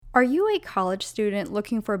Are you a college student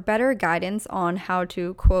looking for better guidance on how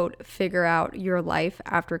to, quote, figure out your life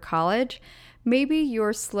after college? Maybe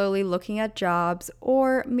you're slowly looking at jobs,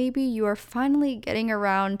 or maybe you are finally getting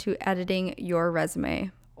around to editing your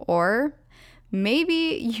resume. Or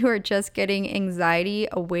maybe you're just getting anxiety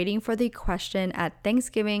awaiting for the question at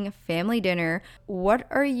Thanksgiving family dinner, what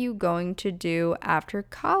are you going to do after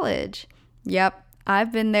college? Yep,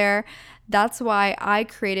 I've been there. That's why I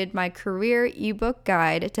created my career ebook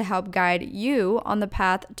guide to help guide you on the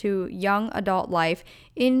path to young adult life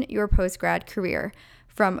in your postgrad career.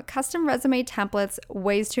 From custom resume templates,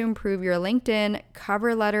 ways to improve your LinkedIn,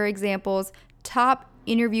 cover letter examples, top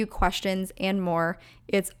interview questions, and more.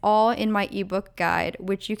 It's all in my ebook guide,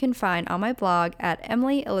 which you can find on my blog at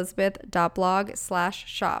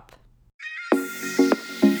emilyelizabeth.blog/shop.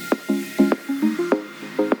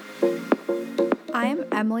 I'm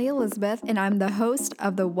Emily Elizabeth, and I'm the host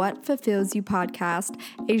of the What Fulfills You podcast,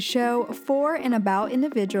 a show for and about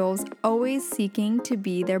individuals always seeking to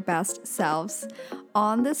be their best selves.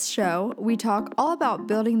 On this show, we talk all about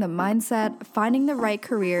building the mindset, finding the right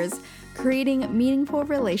careers, creating meaningful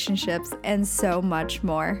relationships, and so much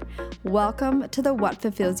more. Welcome to the What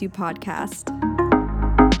Fulfills You podcast.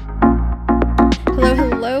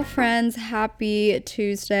 Hello, friends. Happy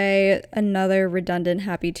Tuesday. Another redundant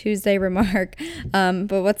Happy Tuesday remark.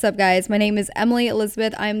 But what's up, guys? My name is Emily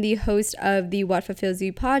Elizabeth. I'm the host of the What Fulfills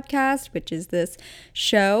You podcast, which is this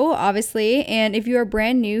show, obviously. And if you are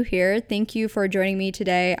brand new here, thank you for joining me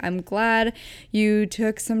today. I'm glad you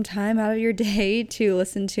took some time out of your day to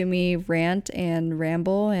listen to me rant and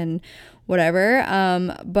ramble and whatever.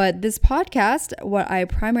 But this podcast, what I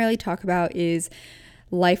primarily talk about is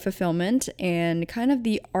life fulfillment and kind of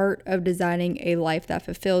the art of designing a life that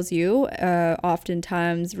fulfills you,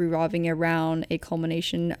 oftentimes revolving around a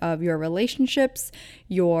culmination of your relationships,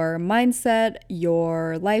 your mindset,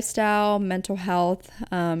 your lifestyle, mental health,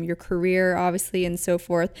 your career, obviously, and so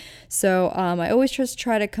forth. So I always just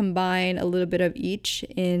try to combine a little bit of each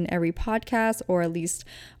in every podcast, or at least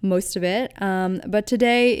most of it. But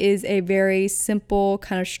today is a very simple,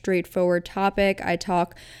 kind of straightforward topic. I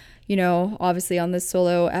talk obviously on this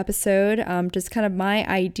solo episode, just kind of my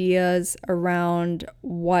ideas around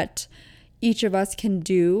what each of us can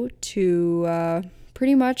do to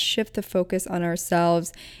pretty much shift the focus on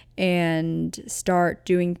ourselves and start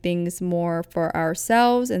doing things more for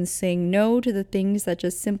ourselves and saying no to the things that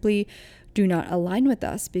just simply do not align with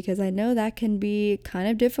us, because I know that can be kind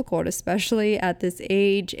of difficult, especially at this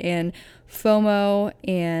age and FOMO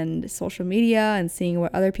and social media and seeing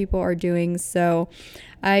what other people are doing. So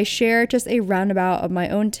I share just a roundabout of my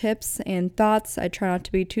own tips and thoughts. I try not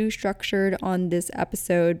to be too structured on this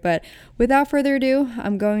episode, but without further ado,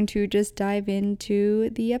 I'm going to just dive into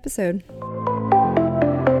the episode.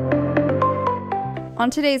 On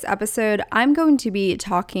today's episode, I'm going to be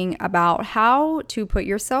talking about how to put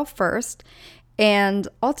yourself first and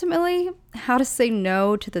ultimately how to say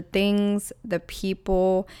no to the things, the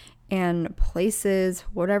people, and places,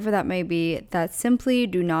 whatever that may be, that simply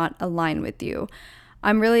do not align with you.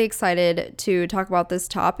 I'm really excited to talk about this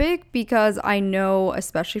topic because I know,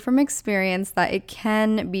 especially from experience, that it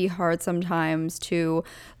can be hard sometimes to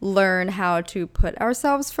learn how to put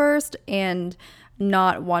ourselves first and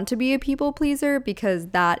not want to be a people pleaser, because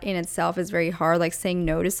that in itself is very hard. Like saying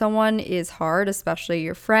no to someone is hard, especially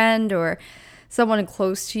your friend or someone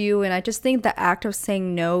close to you. And I just think the act of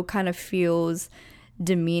saying no kind of feels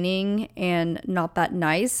demeaning and not that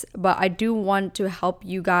nice. But I do want to help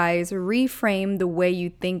you guys reframe the way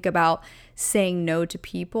you think about saying no to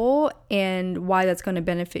people and why that's going to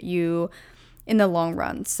benefit you in the long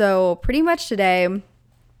run. So pretty much today,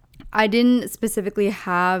 I didn't specifically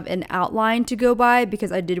have an outline to go by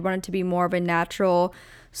because I did want it to be more of a natural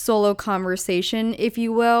solo conversation, if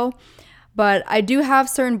you will. But I do have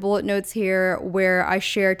certain bullet notes here where I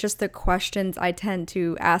share just the questions I tend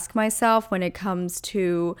to ask myself when it comes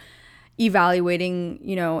to evaluating,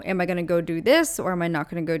 am I going to go do this, or am I not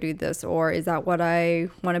going to go do this, or is that what I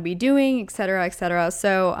want to be doing, etc., etc.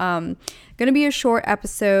 So going to be a short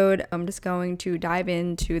episode. I'm just going to dive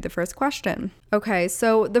into the first question. Okay,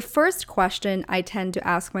 so the first question I tend to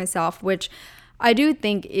ask myself, which I do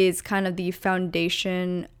think is kind of the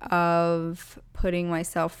foundation of putting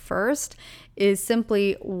myself first, is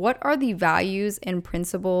simply, what are the values and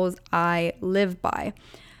principles I live by?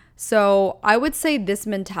 So I would say this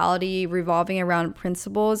mentality revolving around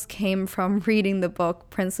principles came from reading the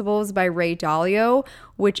book Principles by Ray Dalio,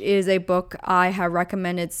 which is a book I have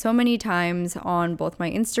recommended so many times on both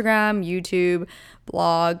my Instagram, YouTube,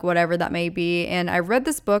 blog, whatever that may be. And I read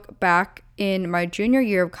this book back in my junior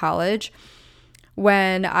year of college.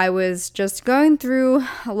 when I was just going through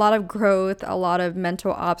a lot of growth, a lot of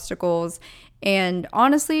mental obstacles, and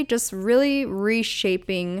honestly, just really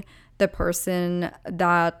reshaping the person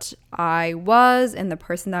that I was and the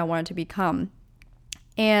person that I wanted to become.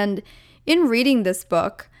 And in reading this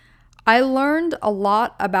book, I learned a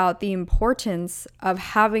lot about the importance of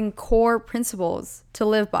having core principles to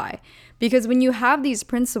live by. Because when you have these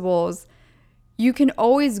principles, you can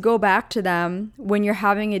always go back to them when you're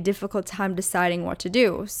having a difficult time deciding what to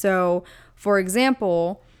do. So, for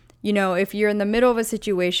example, if you're in the middle of a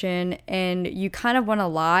situation and you kind of want to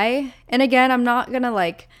lie, and again, I'm not going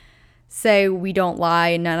to say we don't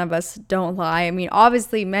lie, none of us don't lie. I mean,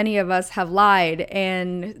 obviously, many of us have lied,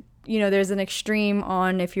 and there's an extreme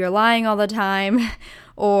on if you're lying all the time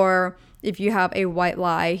or if you have a white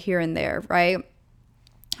lie here and there, right?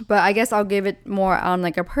 But I guess I'll give it more on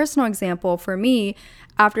a personal example. For me,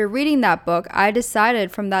 after reading that book, I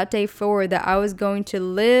decided from that day forward that I was going to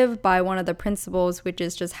live by one of the principles, which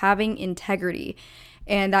is just having integrity.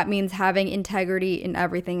 And that means having integrity in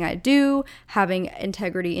everything I do, having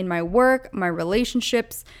integrity in my work, my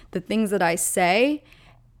relationships, the things that I say.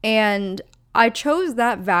 And I chose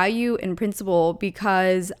that value and principle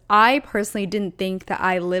because I personally didn't think that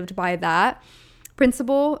I lived by that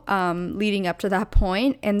principle leading up to that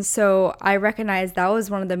point. And so I recognized that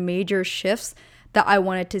was one of the major shifts that I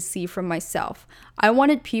wanted to see from myself. I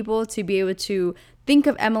wanted people to be able to think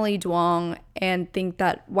of Emily Duong and think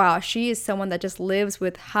that, wow, she is someone that just lives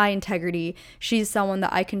with high integrity. She's someone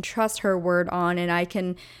that I can trust her word on, and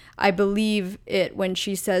I believe it when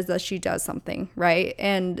she says that she does something, right?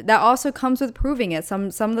 And that also comes with proving it.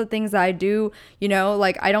 Some of the things that I do,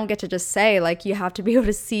 I don't get to just say, you have to be able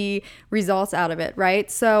to see results out of it,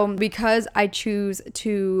 right? So because I choose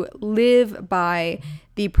to live by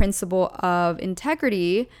the principle of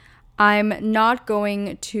integrity, I'm not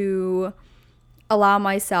going to allow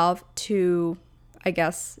myself to, I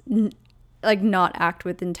guess, not act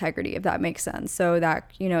with integrity, if that makes sense. So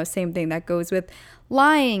that, same thing that goes with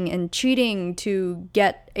lying and cheating to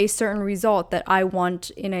get a certain result that I want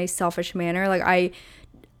in a selfish manner.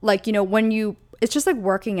 It's just like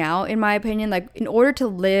working out, in my opinion. In order to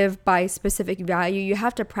live by specific value, you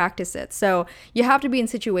have to practice it. So you have to be in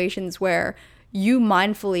situations where you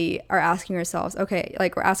mindfully are asking yourselves, okay,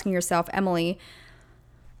 or asking yourself, Emily,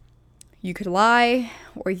 you could lie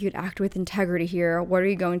or you could act with integrity here. What are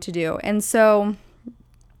you going to do? And so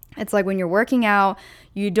it's like when you're working out,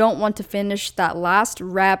 you don't want to finish that last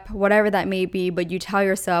rep, whatever that may be, but you tell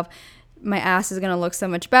yourself, my ass is going to look so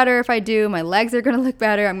much better if I do. My legs are going to look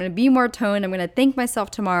better. I'm going to be more toned. I'm going to thank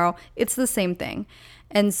myself tomorrow. It's the same thing.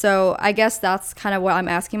 And so I guess that's kind of what I'm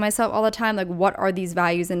asking myself all the time. What are these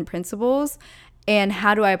values and principles? And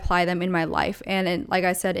how do I apply them in my life? And like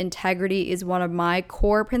I said, integrity is one of my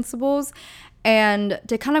core principles. And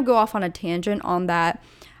to kind of go off on a tangent on that,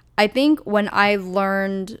 I think when I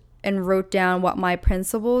learned and wrote down what my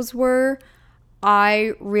principles were,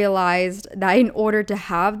 I realized that in order to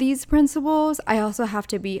have these principles, I also have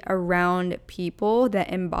to be around people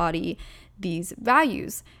that embody these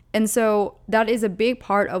values. And so that is a big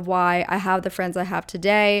part of why I have the friends I have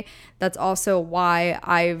today. That's also why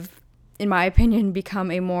I've, in my opinion,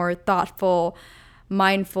 become a more thoughtful,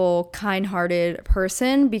 mindful, kind-hearted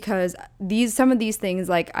person, because some of these things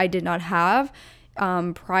I did not have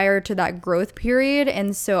prior to that growth period.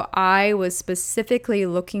 And so I was specifically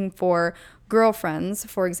looking for girlfriends,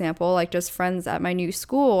 for example, just friends at my new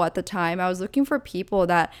school at the time. I was looking for people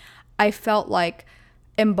that I felt like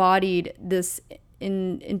embodied this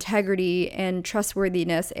in integrity and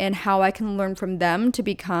trustworthiness, and how I can learn from them to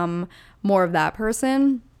become more of that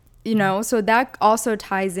person. So that also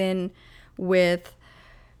ties in with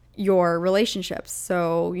your relationships.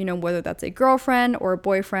 So, whether that's a girlfriend or a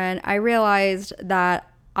boyfriend, I realized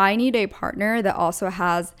that I need a partner that also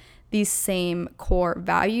has these same core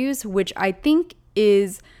values, which I think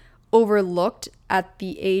is overlooked at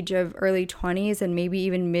the age of early 20s and maybe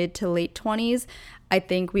even mid to late 20s. I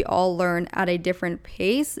think we all learn at a different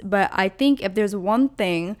pace, but I think if there's one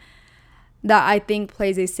thing that I think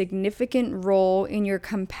plays a significant role in your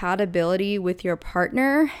compatibility with your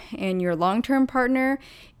partner and your long-term partner,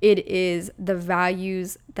 it is the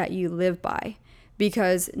values that you live by.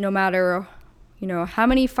 Because no matter, how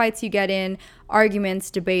many fights you get in, arguments,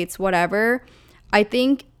 debates, whatever, I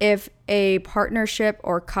think if a partnership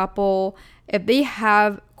or couple, if they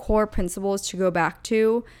have core principles to go back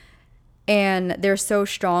to, and they're so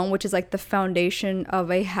strong, which is the foundation of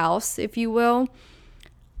a house, if you will,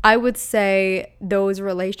 I would say those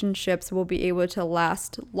relationships will be able to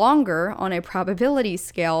last longer on a probability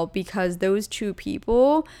scale, because those two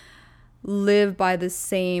people live by the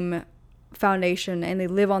same foundation and they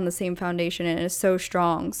live on the same foundation and is so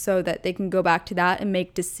strong so that they can go back to that and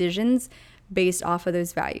make decisions based off of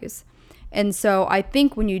those values. And so I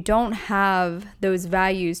think when you don't have those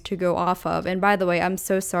values to go off of, and by the way, I'm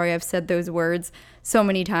so sorry I've said those words so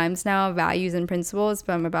many times now, values and principles,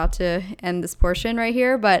 but I'm about to end this portion right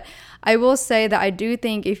here. But I will say that I do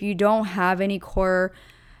think if you don't have any core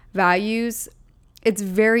values, it's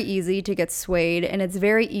very easy to get swayed and it's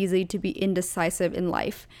very easy to be indecisive in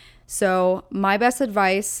life. So my best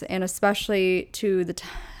advice, and especially to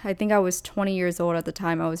I think I was 20 years old at the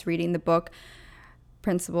time I was reading the book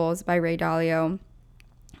Principles by Ray Dalio.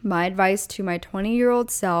 My advice to my 20-year-old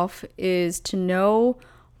self is to know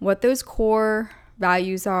what those core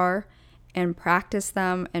values are and practice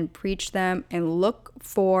them and preach them and look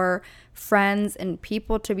for friends and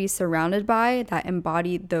people to be surrounded by that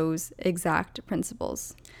embody those exact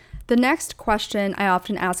principles. The next question I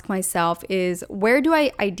often ask myself is, where do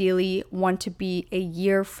I ideally want to be a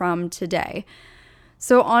year from today?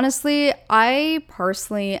 So honestly, I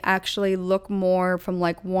personally actually look more from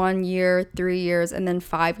like 1 year, 3 years, and then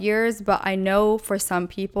 5 years. But I know for some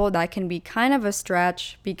people that can be kind of a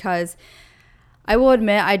stretch, because I will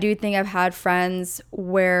admit, I do think I've had friends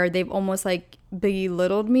where they've almost like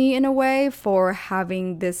belittled me in a way for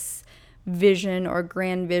having this vision or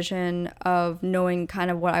grand vision of knowing kind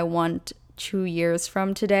of what I want 2 years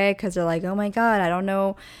from today, because they're like, oh my God, I don't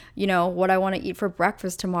know, what I want to eat for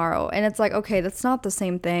breakfast tomorrow. And it's like, okay, that's not the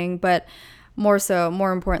same thing. But more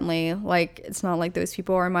importantly, like, it's not like those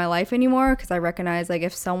people are in my life anymore, because I recognize, like,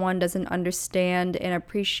 if someone doesn't understand and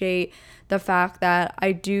appreciate the fact that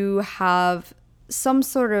I do have some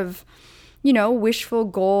sort of, wishful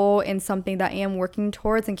goal in something that I am working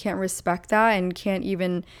towards and can't respect that and can't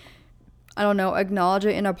even, acknowledge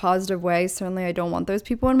it in a positive way, certainly I don't want those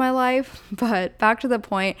people in my life. But back to the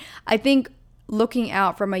point, I think looking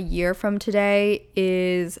out from a year from today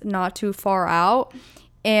is not too far out.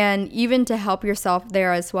 And even to help yourself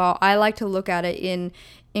there as well, I like to look at it in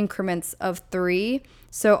increments of 3.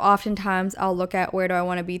 So oftentimes I'll look at, where do I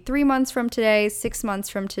want to be 3 months from today, 6 months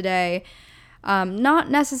from today.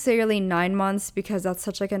 Not necessarily 9 months, because that's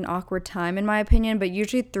such like an awkward time in my opinion, but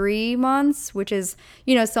usually 3 months, which is,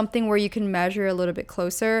 something where you can measure a little bit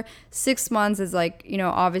closer. 6 months is like,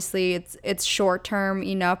 obviously it's short term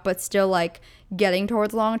enough, but still like getting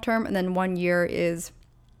towards long term. And then 1 year is,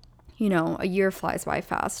 a year flies by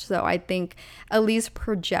fast. So I think at least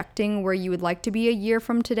projecting where you would like to be a year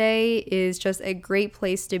from today is just a great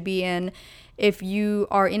place to be in. If you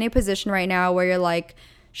are in a position right now where you're like,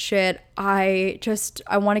 shit, I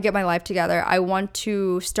want to get my life together. I want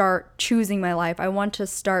to start choosing my life. I want to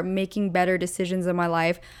start making better decisions in my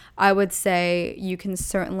life. I would say you can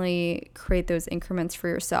certainly create those increments for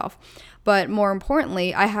yourself. But more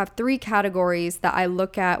importantly, I have 3 categories that I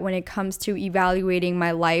look at when it comes to evaluating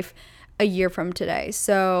my life a year from today.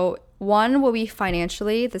 So one will be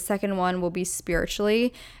financially, the second one will be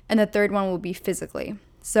spiritually, and the third one will be physically.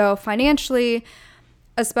 So financially,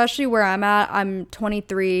 especially where I'm at, I'm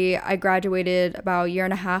 23. I graduated about a year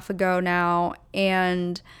and a half ago now,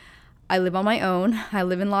 and I live on my own. I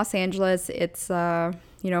live in Los Angeles. It's,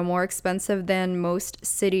 more expensive than most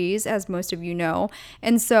cities, as most of you know.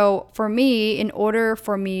 And so for me, in order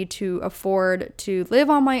for me to afford to live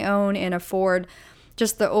on my own and afford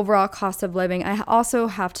just the overall cost of living, I also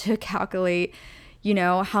have to calculate,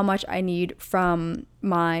 how much I need from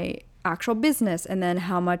my actual business, and then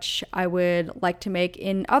how much I would like to make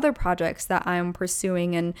in other projects that I'm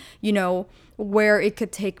pursuing, and where it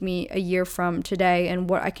could take me a year from today and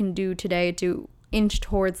what I can do today to inch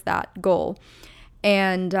towards that goal.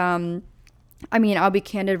 And I'll be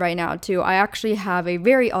candid right now too. I actually have a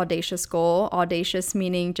very audacious goal. Audacious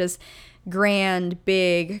meaning just grand,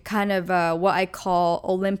 big, kind of what I call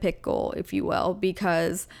Olympic goal, if you will,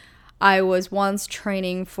 because I was once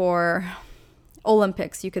training for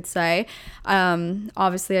Olympics, you could say.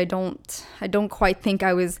 Obviously, I don't quite think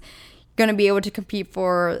I was going to be able to compete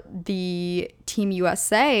for the Team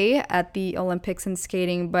USA at the Olympics in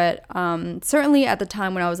skating, but certainly at the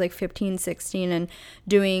time when I was like 15, 16 and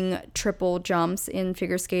doing triple jumps in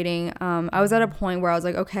figure skating, I was at a point where I was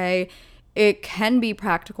like, okay, it can be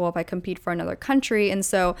practical if I compete for another country. And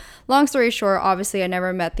so long story short, obviously I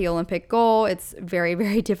never met the Olympic goal. It's very,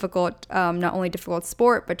 very difficult, not only difficult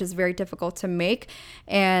sport, but just very difficult to make.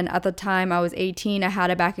 And at the time I was 18, I had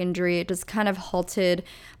a back injury. It just kind of halted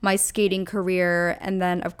my skating career. And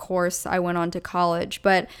then of course I went on to college.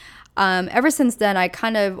 But Ever since then, I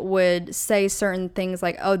kind of would say certain things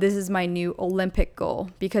like, oh, this is my new Olympic goal.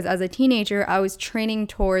 Because as a teenager, I was training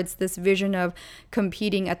towards this vision of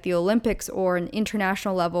competing at the Olympics or an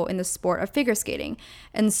international level in the sport of figure skating.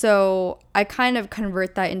 And so I kind of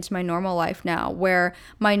convert that into my normal life now, where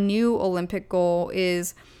my new Olympic goal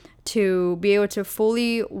is to be able to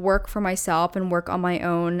fully work for myself and work on my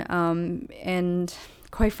own, and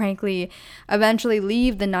quite frankly, eventually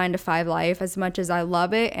leave the 9-to-5 life. As much as I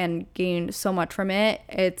love it and gain so much from it,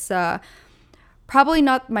 it's probably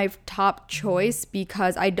not my top choice,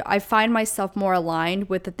 because I find myself more aligned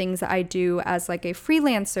with the things that I do as like a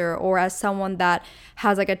freelancer or as someone that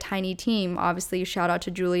has like a tiny team. Obviously, shout out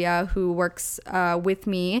to Julia, who works with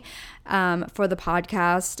me for the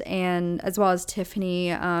podcast, and as well as Tiffany,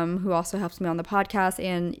 who also helps me on the podcast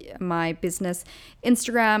and my business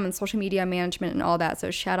Instagram and social media management and all that.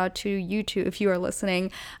 So shout out to you two if you are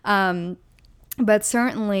listening. But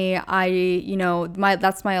certainly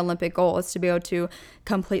that's my Olympic goal, is to be able to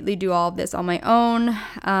completely do all of this on my own.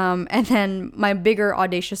 And then my bigger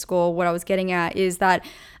audacious goal, what I was getting at, is that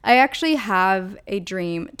I actually have a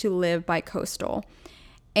dream to live bi-coastal.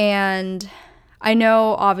 And I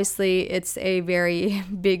know obviously it's a very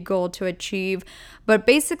big goal to achieve, but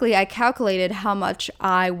basically I calculated how much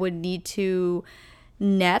I would need to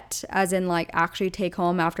net, as in like actually take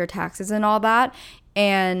home after taxes and all that.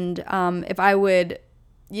 And if I would,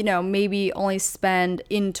 maybe only spend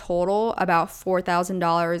in total about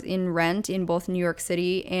 $4,000 in rent in both New York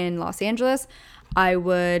City and Los Angeles, I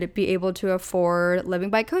would be able to afford living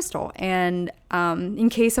bi-coastal. And in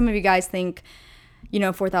case some of you guys think,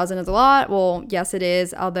 $4,000 is a lot, well, yes, it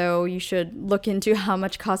is. Although you should look into how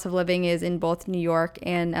much cost of living is in both New York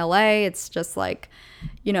and LA. It's just like,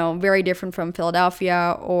 very different from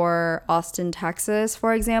Philadelphia or Austin, Texas,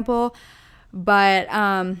 for example. But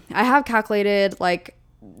I have calculated like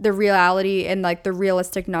the reality and like the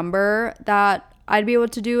realistic number that I'd be able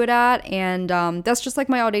to do it at. And that's just like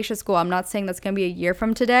my audacious goal. I'm not saying that's going to be a year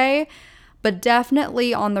from today, but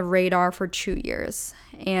definitely on the radar for 2 years.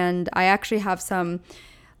 And I actually have some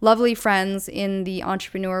lovely friends in the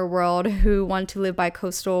entrepreneur world who want to live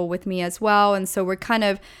bi-coastal with me as well. And so we're kind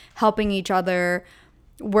of helping each other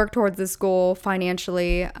work towards this goal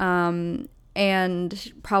financially.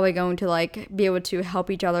 And probably going to like be able to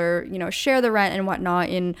help each other, share the rent and whatnot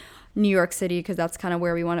in New York City, because that's kind of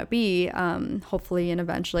where we want to be, hopefully and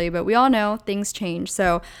eventually. But we all know things change.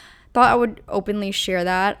 So thought I would openly share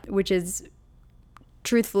that, which is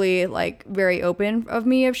truthfully like very open of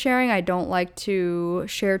me of sharing. I don't like to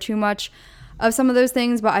share too much of some of those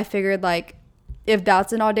things, but I figured like if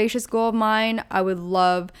that's an audacious goal of mine, I would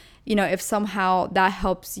love, if somehow that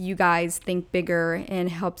helps you guys think bigger and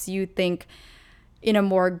helps you think in a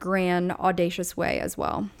more grand, audacious way as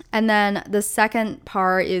well. And then the second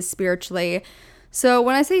part is spiritually. So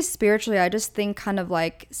when I say spiritually, I just think kind of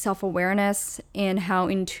like self-awareness and how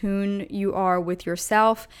in tune you are with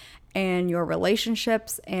yourself and your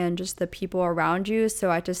relationships and just the people around you. So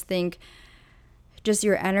I just think just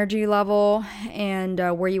your energy level and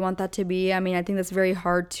where you want that to be. I mean, I think that's very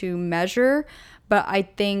hard to measure, but I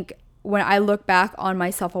think when I look back on my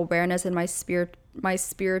self-awareness and my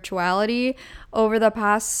spirituality over the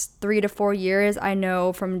past 3 to 4 years, I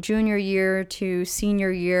know from junior year to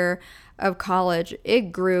senior year of college,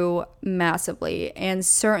 it grew massively. And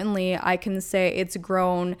certainly I can say it's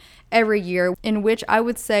grown every year, in which I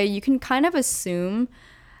would say you can kind of assume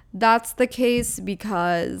that's the case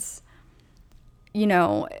because,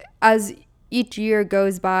 as each year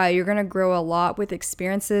goes by, you're going to grow a lot with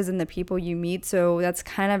experiences and the people you meet. So that's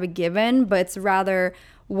kind of a given, but it's rather,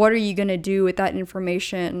 what are you going to do with that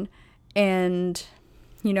information and,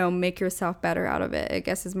 make yourself better out of it, I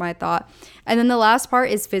guess is my thought. And then the last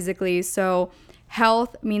part is physically. So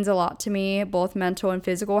health means a lot to me, both mental and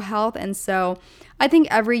physical health. And so I think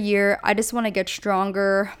every year I just want to get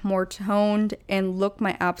stronger, more toned, and look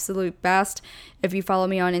my absolute best. If you follow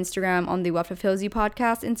me on Instagram, on the What Fulfills You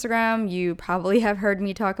podcast Instagram, you probably have heard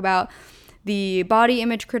me talk about the body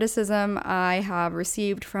image criticism I have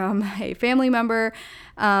received from a family member.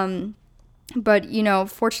 But,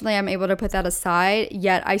 fortunately I'm able to put that aside,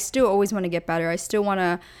 yet I still always want to get better. I still want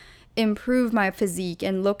to improve my physique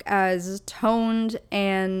and look as toned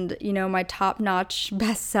and, my top-notch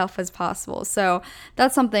best self as possible. So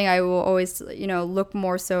that's something I will always, look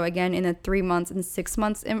more so again in a 3 months and 6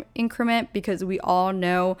 months increment, because we all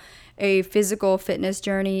know a physical fitness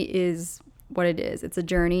journey is what it is. It's a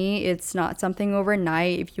journey. It's not something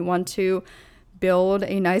overnight. If you want to build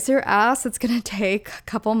a nicer ass, it's going to take a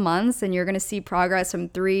couple months, and you're going to see progress from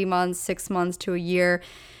 3 months, 6 months to a year.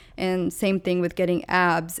 And same thing with getting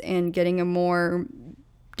abs and getting a more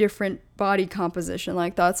different body composition.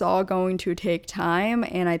 Like that's all going to take time.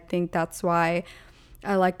 And I think that's why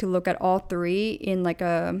I like to look at all three in like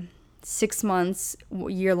a 6 months,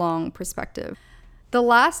 year-long perspective. The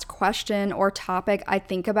last question or topic I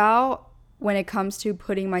think about when it comes to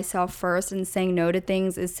putting myself first and saying no to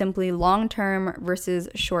things is simply long-term versus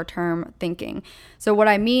short-term thinking. So what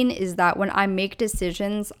I mean is that when I make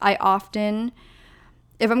decisions, I often,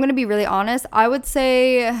 if I'm going to be really honest, I would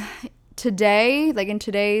say today, like in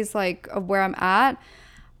today's like of where I'm at,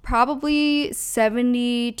 probably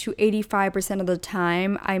 70 to 85% of the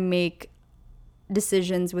time I make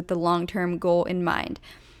decisions with the long-term goal in mind.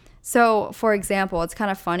 So, for example, it's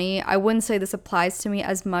kind of funny. I wouldn't say this applies to me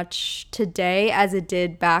as much today as it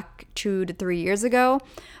did back 2 to 3 years ago.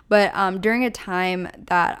 But during a time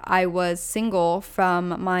that I was single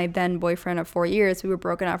from my then boyfriend of 4 years, we were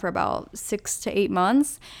broken up for about 6 to 8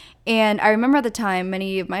 months. And I remember at the time,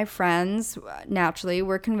 many of my friends naturally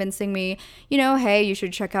were convincing me, hey, you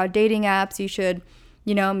should check out dating apps. You should,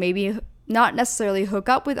 maybe not necessarily hook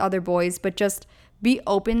up with other boys, but just be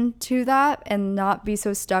open to that and not be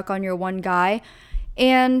so stuck on your one guy.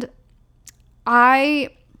 And I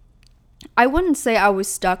wouldn't say I was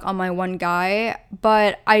stuck on my one guy,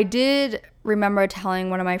 but I did remember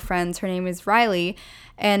telling one of my friends, her name is Riley,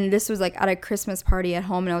 and this was like at a Christmas party at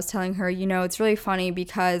home, and I was telling her, it's really funny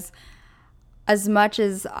because as much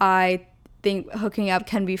as I think hooking up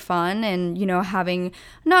can be fun and, having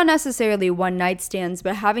not necessarily one night stands,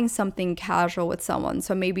 but having something casual with someone.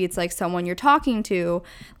 So maybe it's like someone you're talking to,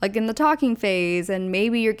 like in the talking phase, and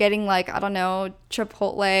maybe you're getting like, I don't know,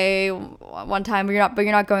 Chipotle one time, but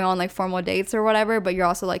you're not going on like formal dates or whatever, but you're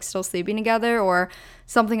also like still sleeping together or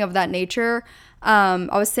something of that nature. I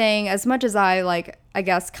was saying as much as I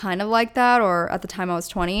guess kind of like that, or at the time I was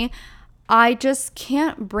 20, I just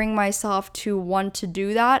can't bring myself to want to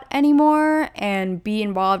do that anymore and be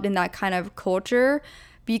involved in that kind of culture,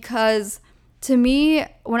 because to me,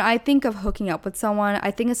 when I think of hooking up with someone,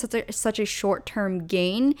 I think it's such a short-term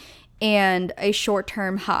gain and a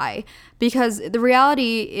short-term high, because the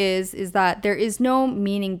reality is that there is no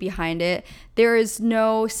meaning behind it. There is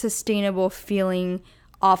no sustainable feeling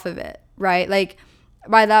off of it, right? Like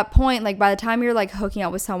by that point, like by the time you're like hooking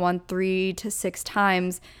up with someone 3 to 6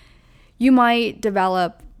 times, you might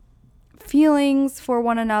develop feelings for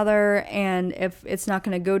one another, and if it's not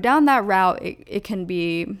going to go down that route, it can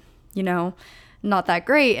be, not that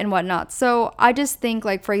great and whatnot. So I just think,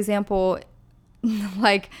 like, for example,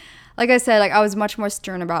 like I said, like I was much more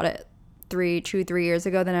stern about it 3 years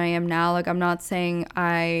ago than I am now. Like I'm not saying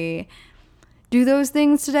I do those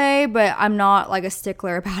things today, but I'm not like a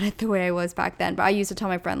stickler about it the way I was back then. But I used to tell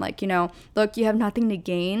my friend, like, look, you have nothing to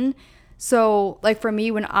gain. So, like, for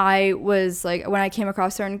me, when I came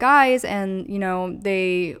across certain guys and,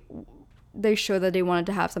 they show that they wanted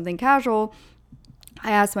to have something casual,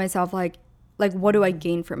 I asked myself, like, what do I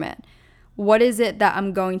gain from it? What is it that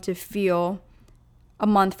I'm going to feel a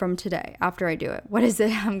month from today after I do it? What is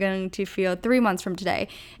it I'm going to feel 3 months from today?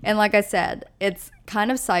 And like I said, it's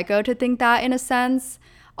kind of psycho to think that in a sense,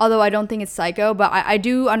 although I don't think it's psycho, but I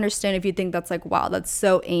do understand if you think that's like, wow, that's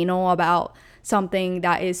so anal about something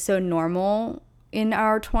that is so normal in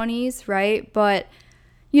our 20s, right? But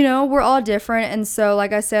we're all different, and so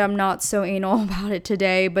like I said, I'm not so anal about it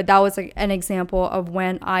today, but that was like an example of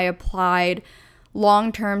when I applied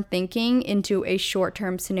long-term thinking into a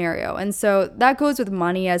short-term scenario. And so that goes with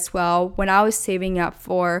money as well. When I was saving up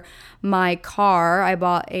for my car, I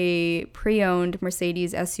bought a pre-owned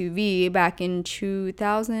Mercedes SUV back in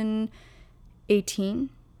 2018.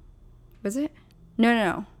 Was it?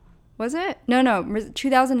 No. Was it? No,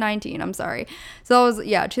 2019. I'm sorry. So it was,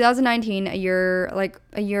 2019, a year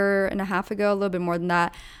and a half ago, a little bit more than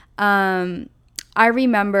that. I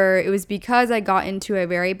remember it was because I got into a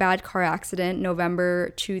very bad car accident November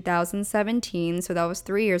 2017. So that was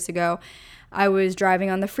 3 years ago. I was driving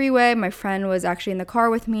on the freeway. My friend was actually in the car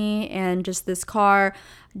with me, and just this car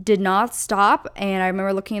did not stop. And I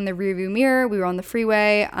remember looking in the rearview mirror. We were on the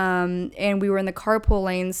freeway, and we were in the carpool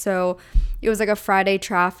lane. So it was like a Friday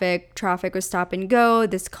traffic. Traffic was stop and go.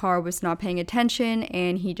 This car was not paying attention,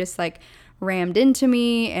 and he just like rammed into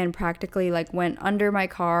me and practically like went under my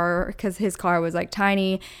car because his car was like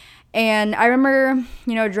tiny. And I remember,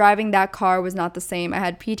 driving that car was not the same. I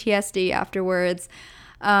had PTSD afterwards.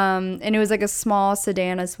 And it was like a small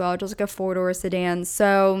sedan as well, just like a 4-door sedan.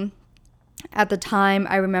 So at the time,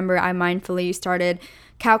 I remember I mindfully started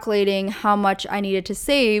calculating how much I needed to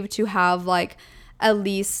save to have like at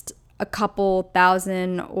least a couple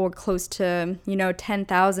thousand or close to,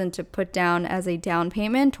 10,000 to put down as a down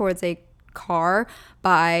payment towards a car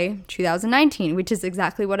by 2019, which is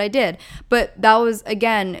exactly what I did. But that was,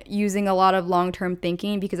 again, using a lot of long-term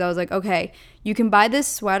thinking, because I was like, okay, you can buy this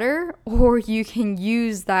sweater, or you can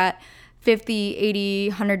use that $50,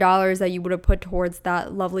 $80, $100 that you would have put towards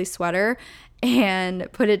that lovely sweater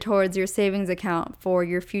and put it towards your savings account for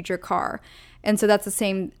your future car. And so that's the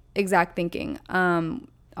same exact thinking.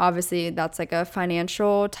 Obviously, that's like a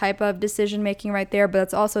financial type of decision making right there, but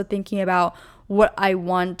that's also thinking about what I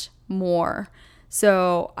want more.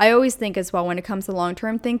 So I always think as well, when it comes to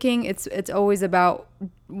long-term thinking, it's always about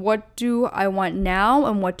what do I want now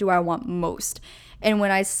and what do I want most. And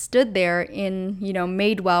when I stood there in,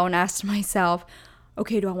 Madewell and asked myself,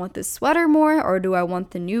 okay, do I want this sweater more or do I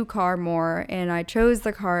want the new car more? And I chose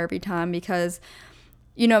the car every time because,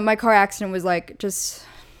 my car accident was like just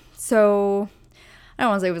so, I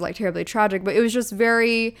don't want to say it was like terribly tragic, but it was just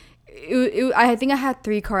very, I think I had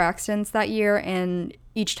 3 car accidents that year, and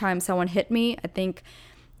each time someone hit me. I think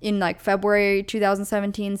in like February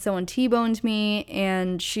 2017, someone T-boned me,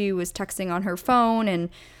 and she was texting on her phone, and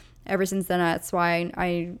ever since then, that's why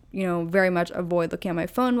I very much avoid looking at my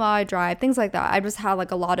phone while I drive, things like that. I just had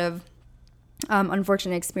like a lot of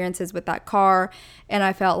unfortunate experiences with that car, and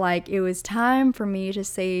I felt like it was time for me to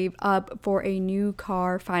save up for a new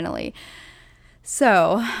car finally.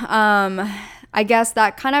 So, I guess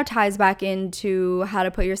that kind of ties back into how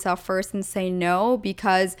to put yourself first and say no,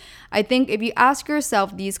 because I think if you ask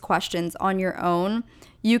yourself these questions on your own,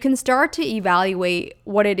 you can start to evaluate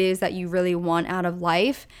what it is that you really want out of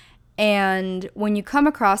life. And when you come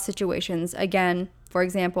across situations, again, for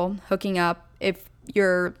example, hooking up, if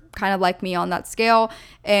you're kind of like me on that scale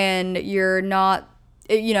and you're not,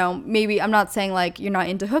 maybe I'm not saying like you're not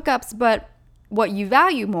into hookups, but what you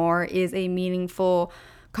value more is a meaningful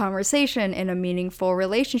conversation and a meaningful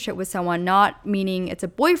relationship with someone, not meaning it's a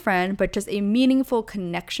boyfriend, but just a meaningful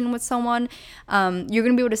connection with someone. You're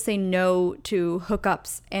going to be able to say no to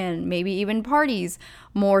hookups and maybe even parties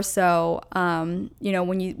more so,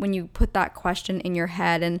 when you put that question in your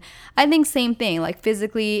head. And I think same thing, like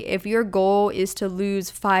physically, if your goal is to lose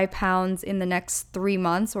 5 pounds in the next 3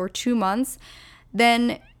 months or 2 months,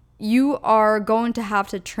 then you are going to have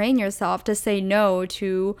to train yourself to say no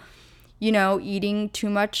to eating too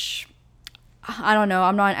much. I don't know,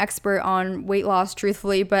 I'm not an expert on weight loss,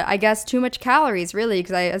 truthfully, but I guess too much calories, really,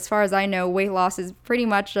 because as far as I know, weight loss is pretty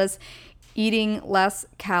much just eating less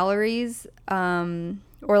calories,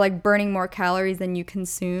 or like burning more calories than you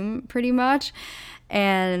consume, pretty much.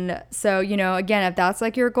 And so, again, if that's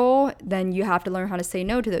like your goal, then you have to learn how to say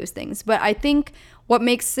no to those things. But I think what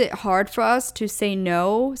makes it hard for us to say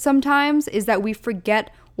no sometimes is that we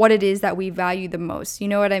forget what it is that we value the most. You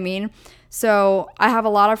know what I mean? So I have a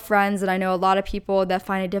lot of friends, and I know a lot of people that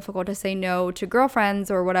find it difficult to say no to girlfriends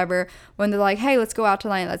or whatever when they're like, hey, let's go out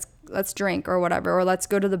tonight, let's drink or whatever, or let's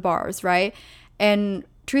go to the bars, right? And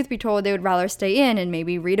truth be told, they would rather stay in and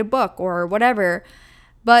maybe read a book or whatever.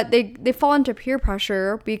 But they fall into peer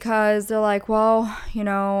pressure because they're like, well,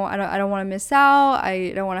 I don't want to miss out.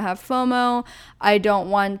 I don't want to have FOMO. I don't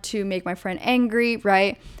want to make my friend angry,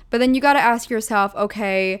 right? But then you got to ask yourself,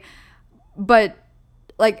 okay, but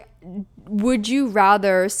like, would you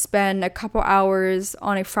rather spend a couple hours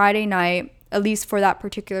on a Friday night, at least for that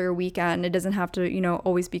particular weekend? It doesn't have to,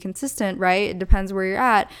 always be consistent, right? It depends where you're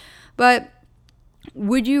at. But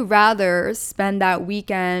would you rather spend that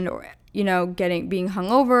weekend or being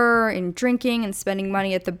hungover and drinking and spending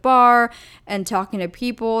money at the bar and talking to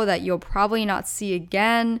people that you'll probably not see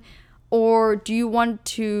again? Or do you want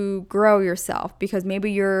to grow yourself? Because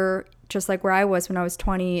maybe you're just like where I was when I was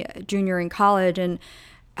 20, junior in college, and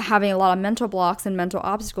having a lot of mental blocks and mental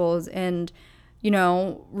obstacles, and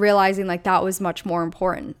realizing like that was much more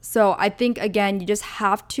important. So I think, again, you just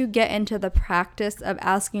have to get into the practice of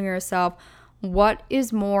asking yourself, what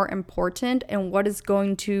is more important and what is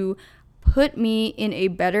going to put me in a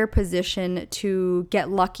better position to get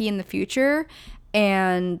lucky in the future,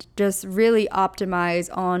 and just really optimize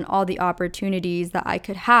on all the opportunities that I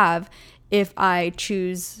could have if I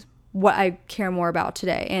choose what I care more about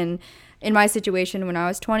today. And in my situation, when I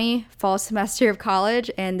was 20, fall semester of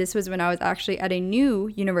college, and this was when I was actually at a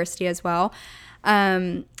new university as well,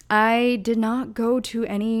 I did not go to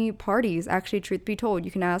any parties, actually, truth be told.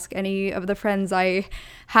 You can ask any of the friends I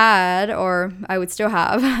had, or I would still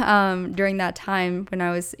have, during that time when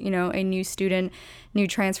I was, a new student, new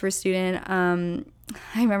transfer student. I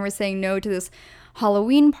remember saying no to this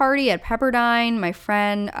Halloween party at Pepperdine. My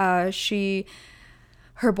friend,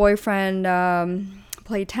 her boyfriend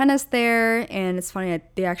play tennis there, and it's funny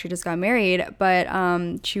that they actually just got married, but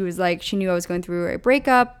she was like, she knew I was going through a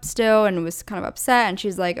breakup still and was kind of upset, and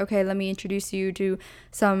she's like, okay, let me introduce you to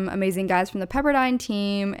some amazing guys from the Pepperdine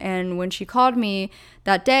team. And when she called me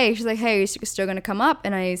that day, she's like, hey, are you still gonna come up?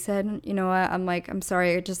 And I said, you know what, I'm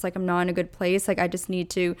sorry, just like I'm not in a good place, like I just need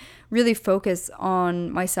to really focus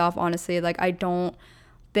on myself, honestly. Like I don't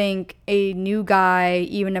think a new guy,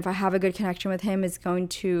 even if I have a good connection with him, is going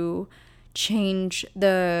to change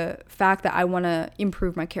the fact that I want to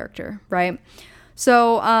improve my character, right?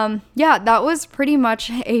 So yeah, that was pretty much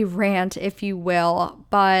a rant, if you will,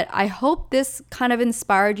 but I hope this kind of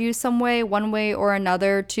inspired you some way, one way or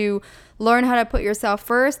another, to learn how to put yourself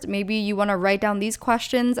first. Maybe you want to write down these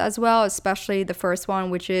questions as well, especially the first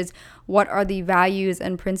one, which is, what are the values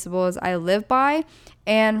and principles I live by?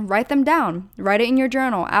 And write them down. Write it in your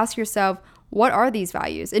journal. Ask yourself, what are these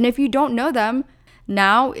values? And if you don't know them,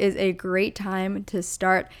 now is a great time to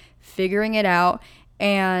start figuring it out.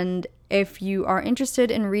 And if you are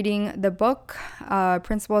interested in reading the book,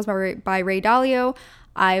 Principles by Ray Dalio,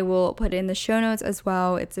 I will put it in the show notes as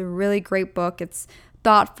well. It's a really great book. It's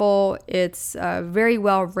thoughtful, it's very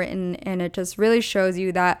well written, and it just really shows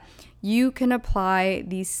you that you can apply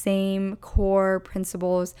these same core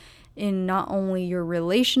principles in not only your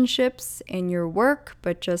relationships and your work,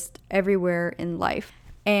 but just everywhere in life.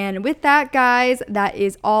 And with that, guys, that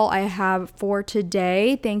is all I have for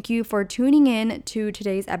today. Thank you for tuning in to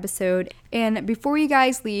today's episode. And before you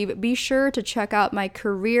guys leave, be sure to check out my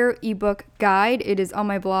career ebook guide. It is on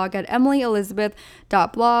my blog at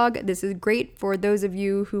emilyelizabeth.blog. This is great for those of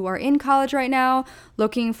you who are in college right now,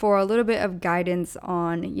 looking for a little bit of guidance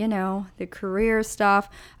on, you know, the career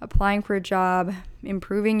stuff, applying for a job,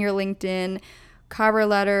 improving your LinkedIn, cover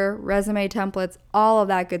letter, resume templates, all of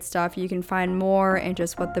that good stuff. You can find more and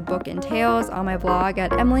just what the book entails on my blog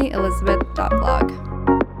at emilyelizabeth.blog.